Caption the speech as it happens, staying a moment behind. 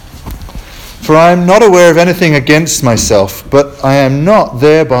For I am not aware of anything against myself, but I am not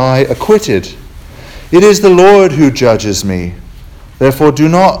thereby acquitted. It is the Lord who judges me. Therefore do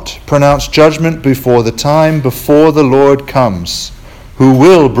not pronounce judgment before the Lord comes, who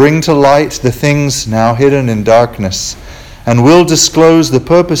will bring to light the things now hidden in darkness, and will disclose the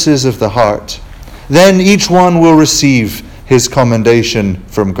purposes of the heart. Then each one will receive his commendation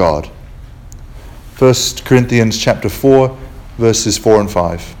from God. 1 Corinthians chapter 4, verses 4 and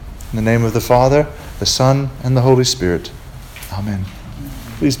 5. In the name of the Father, the Son, and the Holy Spirit. Amen.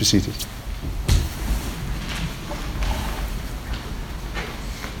 Please be seated.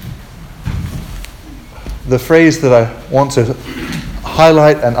 The phrase that I want to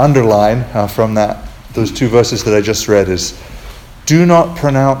highlight and underline from those two verses that I just read is, do not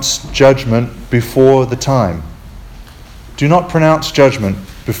pronounce judgment before the time. Do not pronounce judgment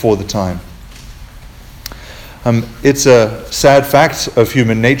before the time. It's a sad fact of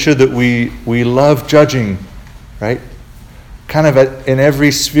human nature that we love judging, right? Kind of in every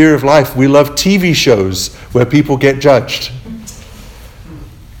sphere of life. We love TV shows where people get judged.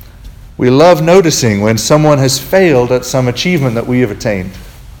 We love noticing when someone has failed at some achievement that we have attained.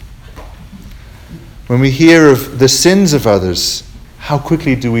 When we hear of the sins of others, how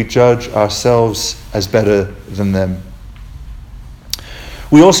quickly do we judge ourselves as better than them?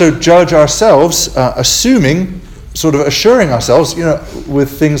 We also judge ourselves, assuring ourselves, with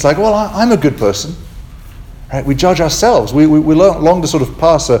things like, well, I'm a good person. Right? We judge ourselves. We long to sort of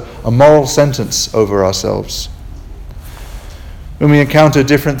pass a moral sentence over ourselves. When we encounter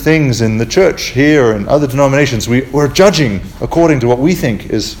different things in the church here or in other denominations, we're judging according to what we think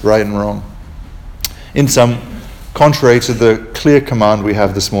is right and wrong. In sum, contrary to the clear command we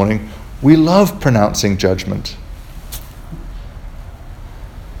have this morning, we love pronouncing judgment.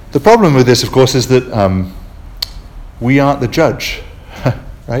 The problem with this, of course, is that we aren't the judge,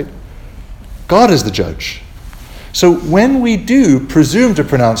 right? God is the judge. So when we do presume to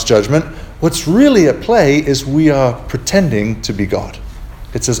pronounce judgment, what's really at play is we are pretending to be God.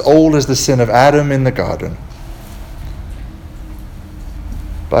 It's as old as the sin of Adam in the garden.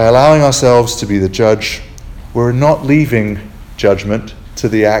 By allowing ourselves to be the judge, we're not leaving judgment to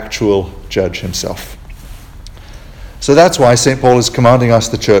the actual judge himself. So that's why St. Paul is commanding us,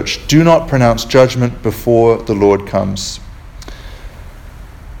 the church, do not pronounce judgment before the Lord comes.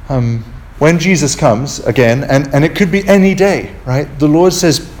 When Jesus comes again, and it could be any day, right? The Lord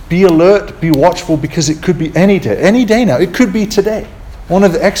says, be alert, be watchful, because it could be any day now. It could be today. One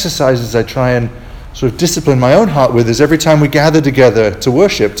of the exercises I try and sort of discipline my own heart with is every time we gather together to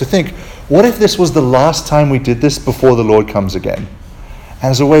worship, to think, what if this was the last time we did this before the Lord comes again?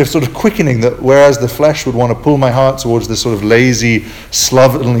 As a way of sort of quickening that, whereas the flesh would want to pull my heart towards this sort of lazy,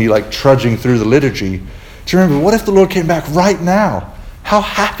 slovenly, trudging through the liturgy, to remember, what if the Lord came back right now? How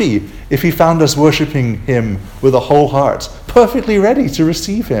happy if he found us worshiping him with a whole heart, perfectly ready to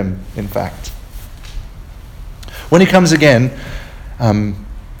receive him, in fact. When he comes again, the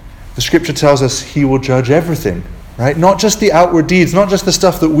scripture tells us he will judge everything, right? Not just the outward deeds, not just the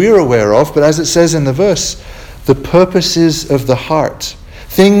stuff that we're aware of, but as it says in the verse, the purposes of the heart.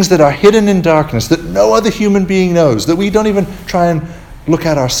 Things that are hidden in darkness, that no other human being knows, that we don't even try and look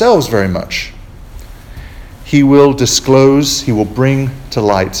at ourselves very much. He will disclose, he will bring to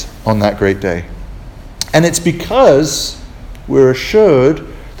light on that great day. And it's because we're assured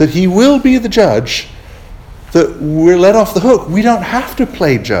that he will be the judge that we're let off the hook. We don't have to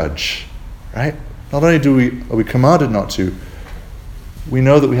play judge, right? Not only are we commanded not to, we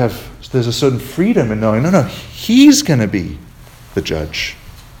know that there's a certain freedom in knowing, no, he's going to be the judge.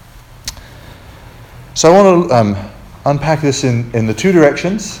 So I want to unpack this in the two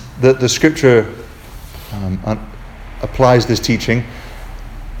directions that the scripture applies this teaching,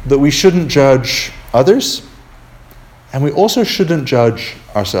 that we shouldn't judge others, and we also shouldn't judge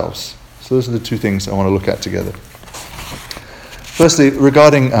ourselves. So those are the two things I want to look at together. Firstly,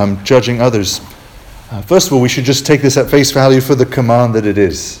 regarding judging others, first of all, we should just take this at face value for the command that it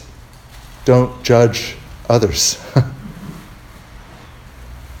is. Don't judge others.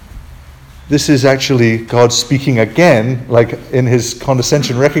 This is actually God speaking again, like in his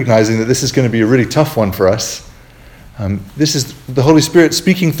condescension, recognizing that this is going to be a really tough one for us. This is the Holy Spirit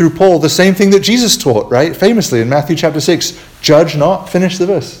speaking through Paul, the same thing that Jesus taught, right? Famously in Matthew chapter 6, judge not, finish the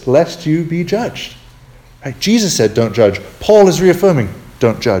verse, lest you be judged. Right? Jesus said, don't judge. Paul is reaffirming,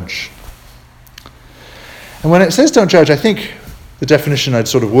 don't judge. And when it says don't judge, I think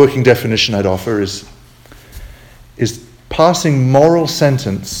the working definition I'd offer is passing moral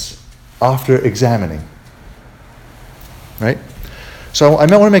sentence after examining. Right? So I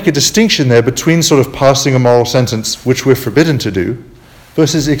might want to make a distinction there between sort of passing a moral sentence, which we're forbidden to do,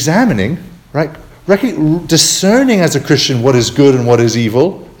 versus examining, right? Discerning as a Christian what is good and what is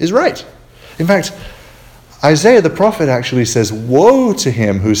evil is right. In fact, Isaiah the prophet actually says, woe to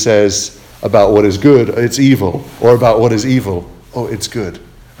him who says about what is good, it's evil, or about what is evil, oh, it's good.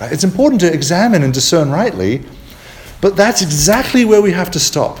 Right? It's important to examine and discern rightly, but that's exactly where we have to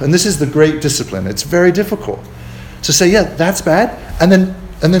stop. And this is the great discipline. It's very difficult to say, yeah, that's bad, and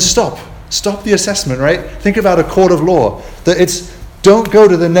then stop. Stop the assessment, right? Think about a court of law. That it's, don't go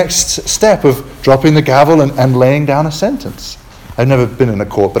to the next step of dropping the gavel and laying down a sentence. I've never been in a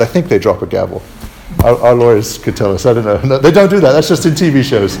court, but I think they drop a gavel. Our lawyers could tell us. I don't know. No, they don't do that. That's just in TV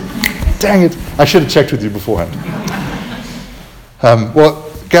shows. Dang it. I should have checked with you beforehand. Well,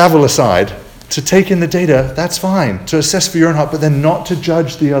 gavel aside, to take in the data, that's fine. To assess for your own heart, but then not to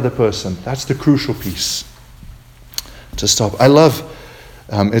judge the other person. That's the crucial piece. To stop. I love,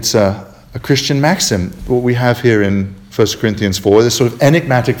 it's a Christian maxim, what we have here in 1 Corinthians 4, this sort of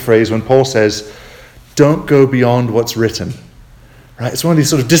enigmatic phrase when Paul says, don't go beyond what's written. Right? It's one of these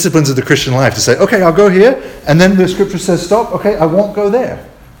sort of disciplines of the Christian life to say, okay, I'll go here, and then the scripture says stop, okay, I won't go there.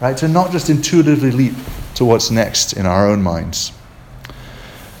 Right? To not just intuitively leap to what's next in our own minds.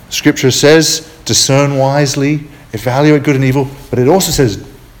 Scripture says, discern wisely, evaluate good and evil, but it also says,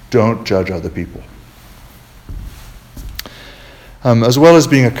 don't judge other people. As well as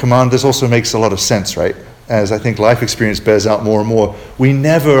being a command, this also makes a lot of sense, right? As I think life experience bears out more and more, we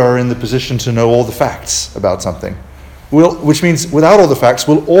never are in the position to know all the facts about something. Which means without all the facts,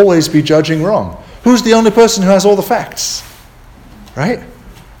 we'll always be judging wrong. Who's the only person who has all the facts? Right?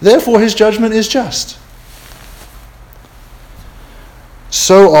 Therefore, his judgment is just.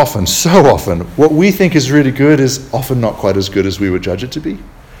 So often, what we think is really good is often not quite as good as we would judge it to be.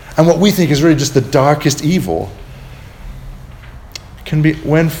 And what we think is really just the darkest evil can be,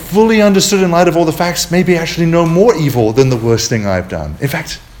 when fully understood in light of all the facts, maybe actually no more evil than the worst thing I've done. In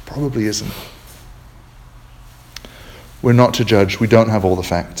fact, probably isn't. We're not to judge. We don't have all the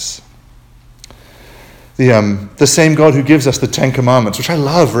facts. The same God who gives us the Ten Commandments, which I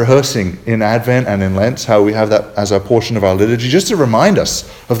love rehearsing in Advent and in Lent, how we have that as our portion of our liturgy, just to remind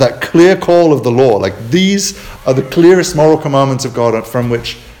us of that clear call of the law. Like, these are the clearest moral commandments of God from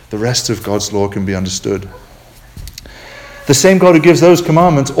which the rest of God's law can be understood. The same God who gives those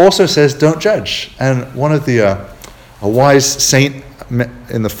commandments also says, don't judge. And one of a wise saint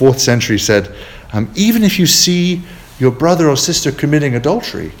in the 4th century said, even if you see your brother or sister committing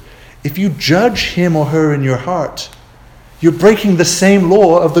adultery, if you judge him or her in your heart, you're breaking the same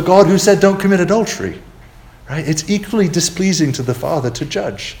law of the God who said don't commit adultery. Right? It's equally displeasing to the Father to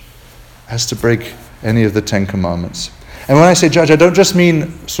judge as to break any of the 10 Commandments. And when I say judge, I don't just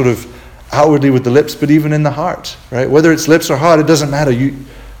mean sort of outwardly with the lips, but even in the heart. Right? Whether it's lips or heart, it doesn't matter.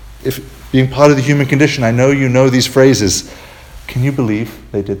 If being part of the human condition, I know you know these phrases. Can you believe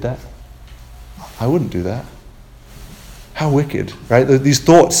they did that? I wouldn't do that. How wicked, right? These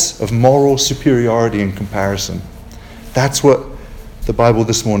thoughts of moral superiority and comparison. That's what the Bible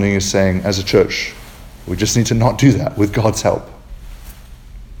this morning is saying as a church. We just need to not do that with God's help.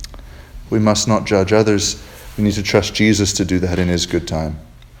 We must not judge others. We need to trust Jesus to do that in his good time.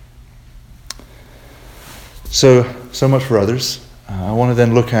 So much for others. I want to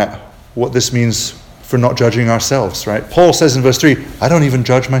then look at what this means for not judging ourselves, right? Paul says in verse 3, I don't even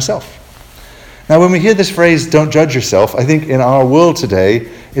judge myself. Now, when we hear this phrase, don't judge yourself, I think in our world today,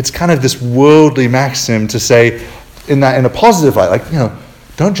 it's kind of this worldly maxim to say, in a positive light, like,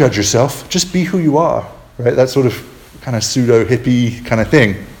 don't judge yourself, just be who you are, right? That sort of kind of pseudo-hippie kind of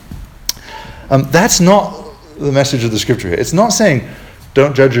thing. That's not the message of the scripture here. It's not saying,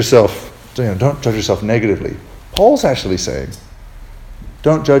 don't judge yourself, don't judge yourself negatively. Paul's actually saying,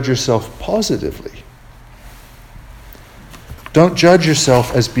 don't judge yourself positively. Don't judge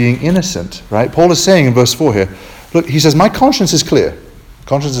yourself as being innocent, right? Paul is saying in verse 4 here, look, he says, my conscience is clear.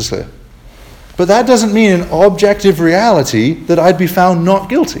 Conscience is clear. But that doesn't mean in objective reality that I'd be found not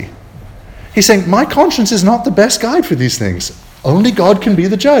guilty. He's saying, my conscience is not the best guide for these things. Only God can be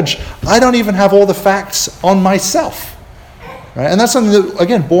the judge. I don't even have all the facts on myself. Right? And that's something that,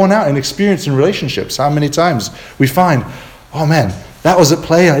 again, borne out in experience in relationships. How many times we find, oh man, that was at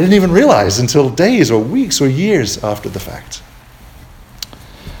play, I didn't even realize until days or weeks or years after the fact.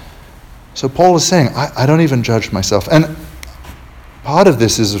 So Paul is saying, I don't even judge myself. And part of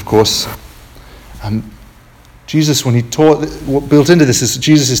this is, of course, Jesus, when he taught, what built into this is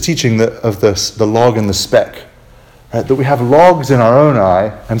Jesus' teaching of the log and the speck. Right? That we have logs in our own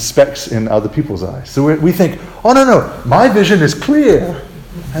eye and specks in other people's eyes. So we think, oh no, my vision is clear.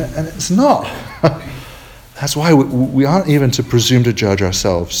 And it's not. That's why we aren't even to presume to judge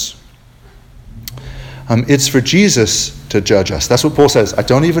ourselves. It's for Jesus to judge us. That's what Paul says. I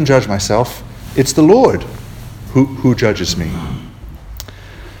don't even judge myself. It's the Lord who judges me.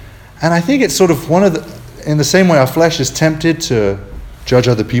 And I think it's sort of in the same way our flesh is tempted to judge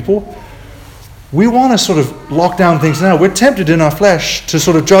other people, we want to sort of lock down things now. We're tempted in our flesh to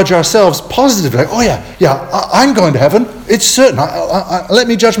sort of judge ourselves positively. Like, oh yeah, I'm going to heaven. It's certain. Let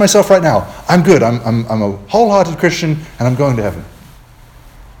me judge myself right now. I'm good. I'm a wholehearted Christian and I'm going to heaven.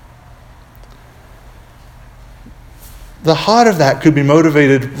 The heart of that could be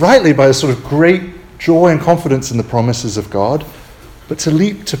motivated rightly by a sort of great joy and confidence in the promises of God. But to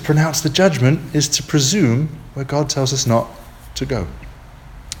leap to pronounce the judgment is to presume where God tells us not to go.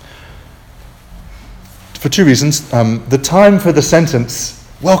 For two reasons. The time for the sentence,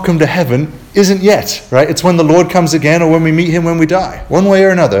 welcome to heaven, isn't yet, right? It's when the Lord comes again or when we meet him when we die. One way or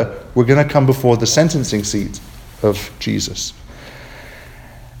another, we're going to come before the sentencing seat of Jesus.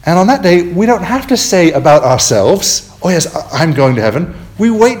 And on that day, we don't have to say about ourselves, oh yes, I'm going to heaven. We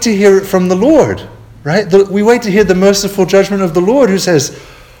wait to hear it from the Lord, right? We wait to hear the merciful judgment of the Lord who says,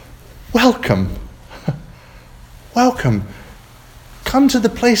 welcome, welcome. Come to the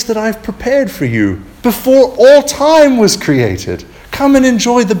place that I've prepared for you before all time was created. Come and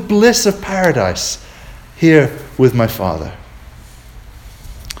enjoy the bliss of paradise here with my Father.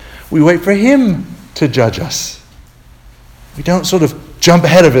 We wait for him to judge us. We don't sort of jump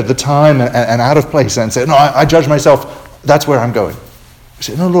ahead of it, the time and out of place and say, no, I judge myself. That's where I'm going. We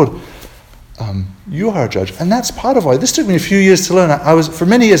say, no, Lord, you are a judge. And that's part of why. This took me a few years to learn. For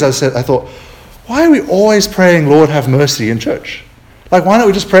many years I thought, why are we always praying, Lord, have mercy in church? Like, why don't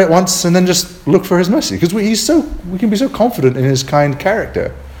we just pray it once and then just look for his mercy? Because we can be so confident in his kind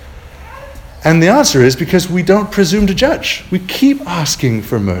character. And the answer is because we don't presume to judge. We keep asking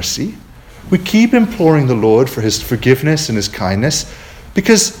for mercy. We keep imploring the Lord for his forgiveness and his kindness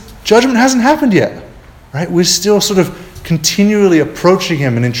because judgment hasn't happened yet, right? We're still sort of continually approaching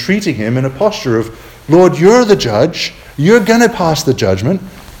him and entreating him in a posture of, Lord, you're the judge. You're going to pass the judgment.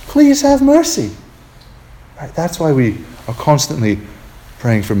 Please have mercy. Right? That's why we are constantly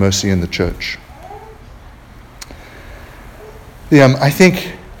praying for mercy in the church. I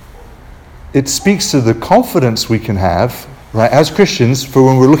think it speaks to the confidence we can have, right, as Christians, for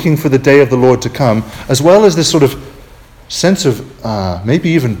when we're looking for the day of the Lord to come, as well as this sort of sense of maybe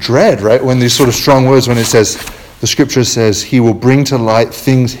even dread, right, when these sort of strong words, when it says, the scripture says, he will bring to light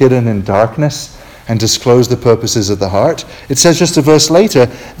things hidden in darkness and disclose the purposes of the heart. It says just a verse later,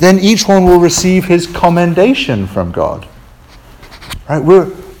 then each one will receive his commendation from God. Right?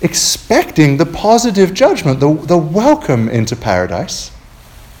 We're expecting the positive judgment, the welcome into paradise.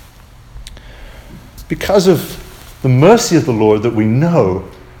 Because of the mercy of the Lord that we know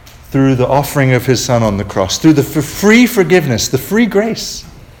through the offering of his Son on the cross, through the free forgiveness, the free grace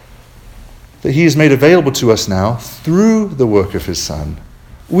that he has made available to us now through the work of his Son.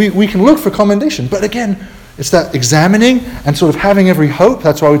 We can look for commendation, but again, it's that examining and sort of having every hope.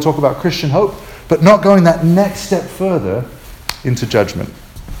 That's why we talk about Christian hope, but not going that next step further into judgment.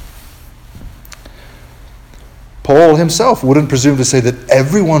 Paul himself wouldn't presume to say that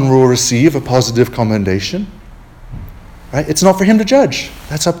everyone will receive a positive commendation. Right? It's not for him to judge.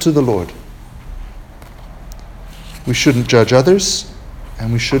 That's up to the Lord. We shouldn't judge others,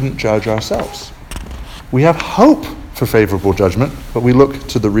 and we shouldn't judge ourselves. We have hope for favorable judgment, but we look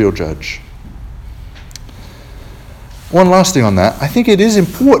to the real judge. One last thing on that. I think it is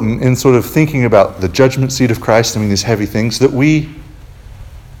important in sort of thinking about the judgment seat of Christ, these heavy things, that we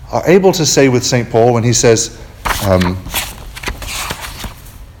are able to say with St. Paul when he says, I'm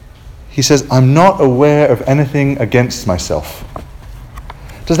not aware of anything against myself.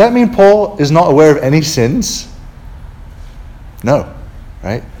 Does that mean Paul is not aware of any sins? No,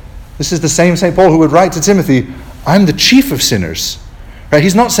 right? This is the same St. Paul who would write to Timothy, I'm the chief of sinners. Right?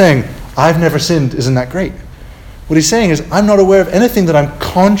 He's not saying, I've never sinned, isn't that great? What he's saying is, I'm not aware of anything that I'm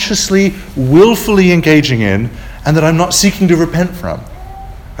consciously, willfully engaging in and that I'm not seeking to repent from.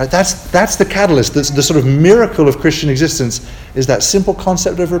 Right? That's the catalyst. That's the sort of miracle of Christian existence, is that simple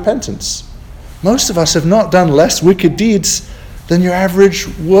concept of repentance. Most of us have not done less wicked deeds than your average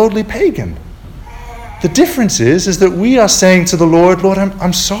worldly pagan. The difference is that we are saying to the Lord, Lord,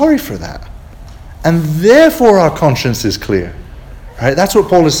 I'm sorry for that. And therefore our conscience is clear. Right? That's what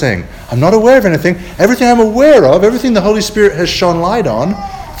Paul is saying. I'm not aware of anything. Everything I'm aware of, everything the Holy Spirit has shone light on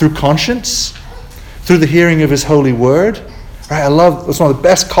through conscience, through the hearing of his holy word. Right? It's one of the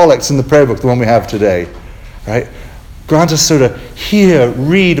best collects in the prayer book, the one we have today. Right? Grant us so to hear,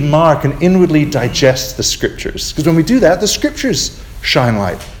 read, mark, and inwardly digest the scriptures. Because when we do that, the scriptures shine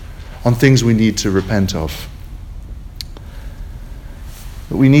light on things we need to repent of.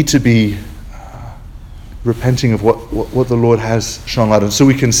 But we need to be repenting of what the Lord has shone light on, so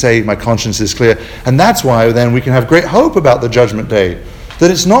we can say, my conscience is clear. And that's why then we can have great hope about the judgment day. That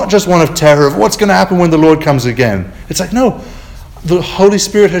it's not just one of terror of what's going to happen when the Lord comes again. It's like, no, the Holy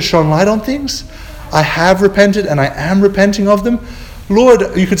Spirit has shone light on things. I have repented and I am repenting of them.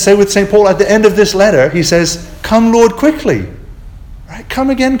 Lord, you could say with St. Paul at the end of this letter, he says, come Lord quickly. Right?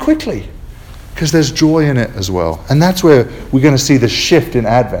 Come again quickly. Because there's joy in it as well. And that's where we're going to see the shift in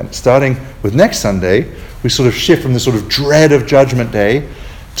Advent. Starting with next Sunday, we sort of shift from the sort of dread of Judgment Day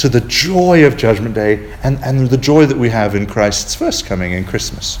to the joy of Judgment Day and the joy that we have in Christ's first coming in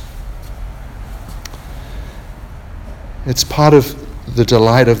Christmas. It's part of the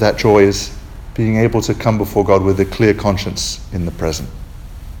delight of that joy is being able to come before God with a clear conscience in the present.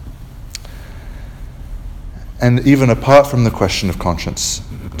 And even apart from the question of conscience,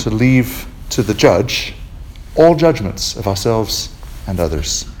 to leave to the judge all judgments of ourselves and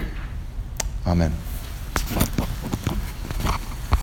others. Amen.